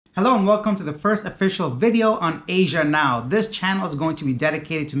Hello and welcome to the first official video on Asia Now. This channel is going to be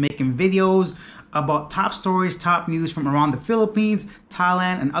dedicated to making videos about top stories, top news from around the Philippines,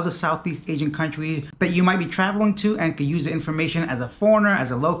 Thailand, and other Southeast Asian countries that you might be traveling to and could use the information as a foreigner,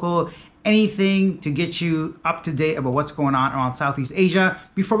 as a local, anything to get you up to date about what's going on around Southeast Asia.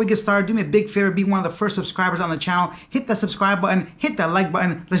 Before we get started, do me a big favor, be one of the first subscribers on the channel, hit that subscribe button, hit that like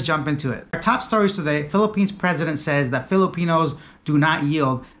button, let's jump into it. Our top stories today: Philippines president says that Filipinos do not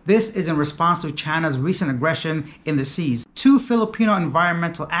yield. This is in response to China's recent aggression in the seas. Two Filipino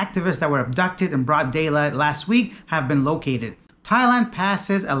environmental activists that were abducted in broad daylight last week have been located. Thailand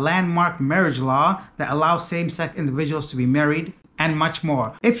passes a landmark marriage law that allows same-sex individuals to be married, and much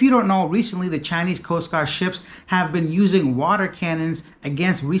more. If you don't know, recently the Chinese Coast Guard ships have been using water cannons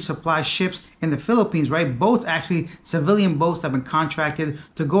against resupply ships in the Philippines, right? Boats, actually, civilian boats have been contracted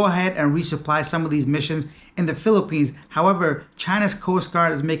to go ahead and resupply some of these missions in the Philippines. However, China's Coast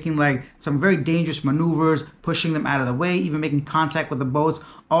Guard is making some very dangerous maneuvers, pushing them out of the way, even making contact with the boats,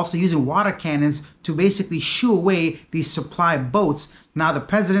 also using water cannons to basically shoo away these supply boats. Now, the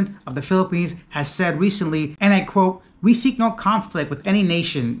president of the Philippines has said recently, and I quote, "We seek no conflict with any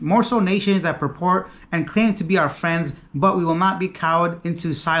nation, more so nations that purport and claim to be our friends, but we will not be cowed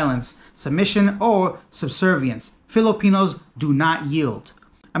into silence, submission, or subservience. Filipinos do not yield."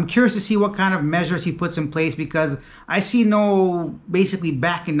 I'm curious to see what kind of measures he puts in place, because I see no basically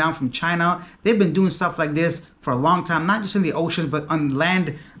backing down from China. They've been doing stuff like this for a long time, not just in the oceans, but on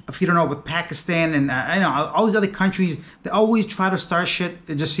land. If you don't know, with Pakistan and all these other countries, they always try to start shit.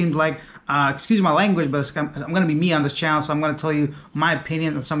 It just seems like, excuse my language, but I'm going to be me on this channel, so I'm going to tell you my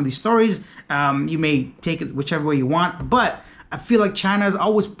opinion on some of these stories. You may take it whichever way you want, but I feel like China is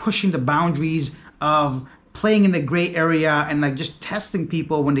always pushing the boundaries of playing in the gray area and just testing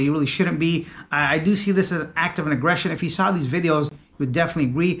people when they really shouldn't be. I do see this as an act of an aggression. If you saw these videos, you would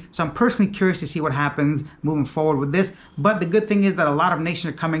definitely agree. So I'm personally curious to see what happens moving forward with this. But the good thing is that a lot of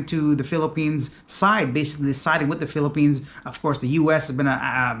nations are coming to the Philippines side, basically siding with the Philippines. Of course, the US has been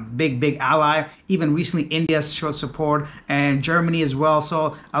a big ally. Even recently, India showed support, and Germany as well.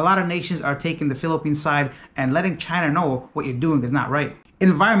 So a lot of nations are taking the Philippines side and letting China know what you're doing is not right.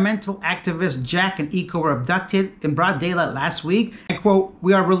 Environmental activists Jack and Eco were abducted in broad daylight last week. I quote,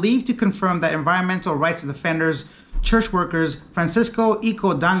 "We are relieved to confirm that environmental rights defenders, church workers Francisco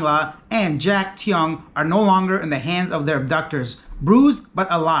Eco Dangla and Jack Tiong are no longer in the hands of their abductors, bruised but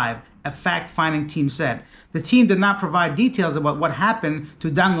alive," a fact-finding team said. The team did not provide details about what happened to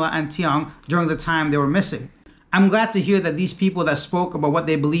Dangla and Tiong during the time they were missing. "I'm glad to hear that these people that spoke about what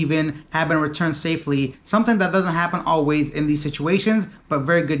they believe in have been returned safely, something that doesn't happen always in these situations, but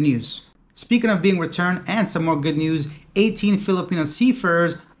very good news." Speaking of being returned and some more good news, 18 Filipino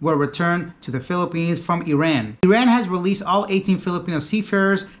seafarers were returned to the Philippines from Iran. Iran has released all 18 Filipino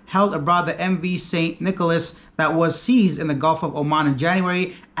seafarers held aboard the MV St. Nicholas that was seized in the Gulf of Oman in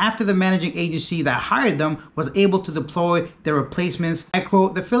January, after the managing agency that hired them was able to deploy their replacements. I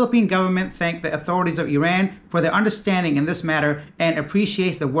quote, "The Philippine government thanked the authorities of Iran for their understanding in this matter and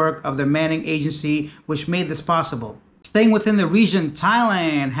appreciates the work of the managing agency which made this possible." Staying within the region,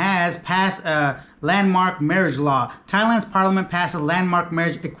 Thailand has passed a landmark marriage law. Thailand's parliament passed a landmark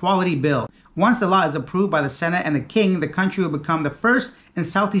marriage equality bill. Once the law is approved by the Senate and the King, the country will become the first in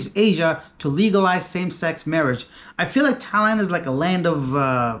Southeast Asia to legalize same-sex marriage. I feel like Thailand is like a land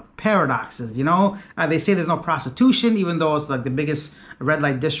of paradoxes, you know? They say there's no prostitution, even though it's like the biggest red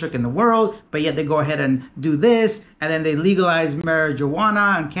light district in the world, but yet they go ahead and do this, and then they legalize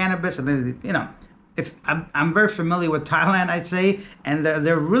marijuana and cannabis, and then, if I'm very familiar with Thailand, I'd say, and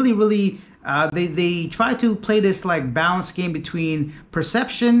they're really they try to play this balance game between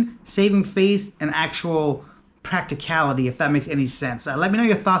perception, saving face, and actual practicality, if that makes any sense. Let me know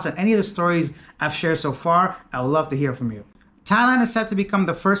your thoughts on any of the stories I've shared so far. I would love to hear from you. Thailand is set to become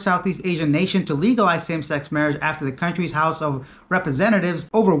the first Southeast Asian nation to legalize same-sex marriage after the country's House of Representatives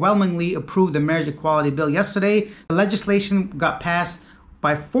overwhelmingly approved the marriage equality bill yesterday. The legislation got passed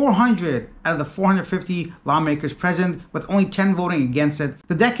by 400 out of the 450 lawmakers present, with only 10 voting against it.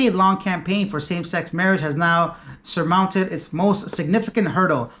 The decade-long campaign for same-sex marriage has now surmounted its most significant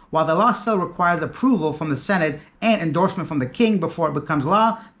hurdle. While the law still requires approval from the Senate and endorsement from the King before it becomes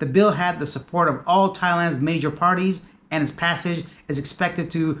law, the bill had the support of all Thailand's major parties, and its passage is expected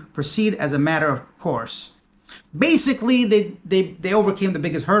to proceed as a matter of course. Basically, they overcame the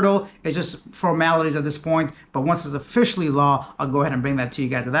biggest hurdle. It's just formalities at this point, but once it's officially law, I'll go ahead and bring that to you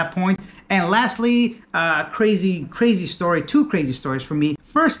guys at that point. And lastly, crazy story, two crazy stories for me.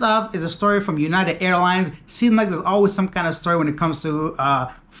 First off is a story from United Airlines. Seems like there's always some kind of story when it comes to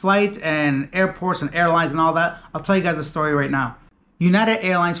flight and airports and airlines and all that. I'll tell you guys a story right now. United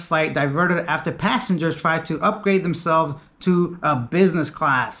Airlines flight diverted after passengers tried to upgrade themselves to a business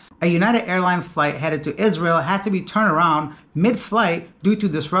class. A United Airlines flight headed to Israel had to be turned around mid-flight due to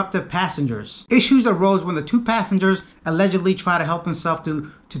disruptive passengers. Issues arose when the two passengers allegedly tried to help themselves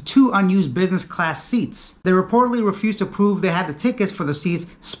to two unused business class seats. They reportedly refused to prove they had the tickets for the seats,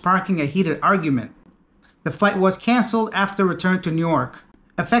 sparking a heated argument. The flight was canceled after return to New York.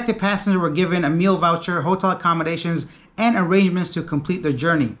 Affected passengers were given a meal voucher, hotel accommodations, and arrangements to complete their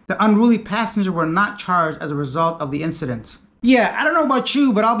journey. The unruly passengers were not charged as a result of the incident. Yeah, I don't know about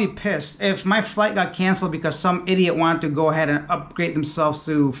you, but I'll be pissed if my flight got canceled because some idiot wanted to go ahead and upgrade themselves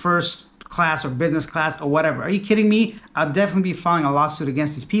to first class or business class or whatever. Are you kidding me? I'll definitely be filing a lawsuit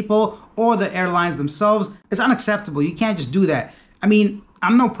against these people or the airlines themselves. It's unacceptable. You can't just do that. I mean,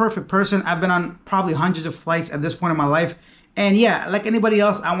 I'm no perfect person. I've been on probably hundreds of flights at this point in my life. And yeah, like anybody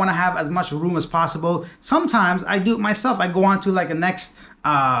else, I want to have as much room as possible. Sometimes I do it myself. I go on to like a next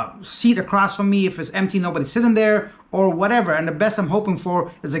seat across from me if it's empty, nobody's sitting there or whatever. And the best I'm hoping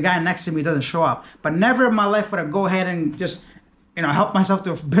for is the guy next to me doesn't show up. But never in my life would I go ahead and just, help myself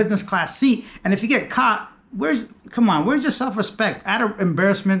to a business class seat. And if you get caught, where's your self-respect? Out of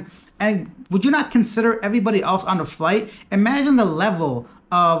embarrassment. And would you not consider everybody else on the flight? Imagine the level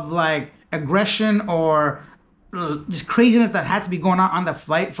of like aggression or just craziness that had to be going on the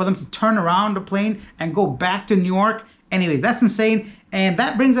flight for them to turn around the plane and go back to New York. Anyway, that's insane. And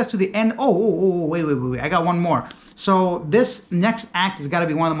that brings us to the end. Wait. I got one more. So this next act has got to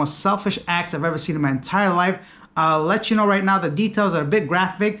be one of the most selfish acts I've ever seen in my entire life. I'll let you know right now the details are a bit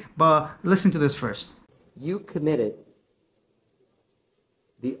graphic, but listen to this first. You committed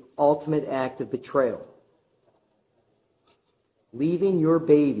the ultimate act of betrayal, leaving your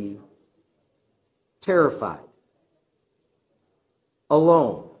baby terrified,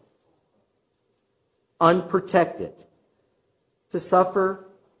 alone, unprotected, to suffer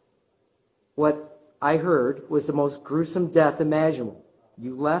what I heard was the most gruesome death imaginable.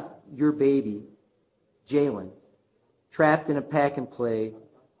 You left your baby, Jalen, trapped in a pack and play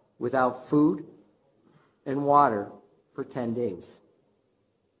without food and water for 10 days.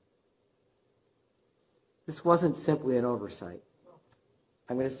 This wasn't simply an oversight.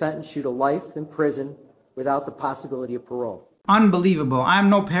 I'm going to sentence you to life in prison without the possibility of parole. Unbelievable. I'm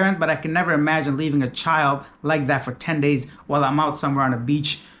no parent, but I can never imagine leaving a child like that for 10 days while I'm out somewhere on a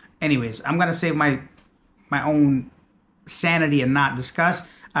beach. Anyways, I'm going to save my own sanity and not discuss.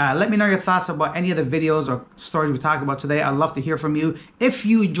 Let me know your thoughts about any of the videos or stories we talked about today. I'd love to hear from you. If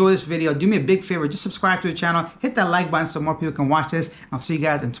you enjoy this video, do me a big favor. Just subscribe to the channel. Hit that like button so more people can watch this. I'll see you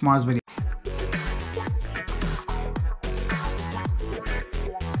guys in tomorrow's video.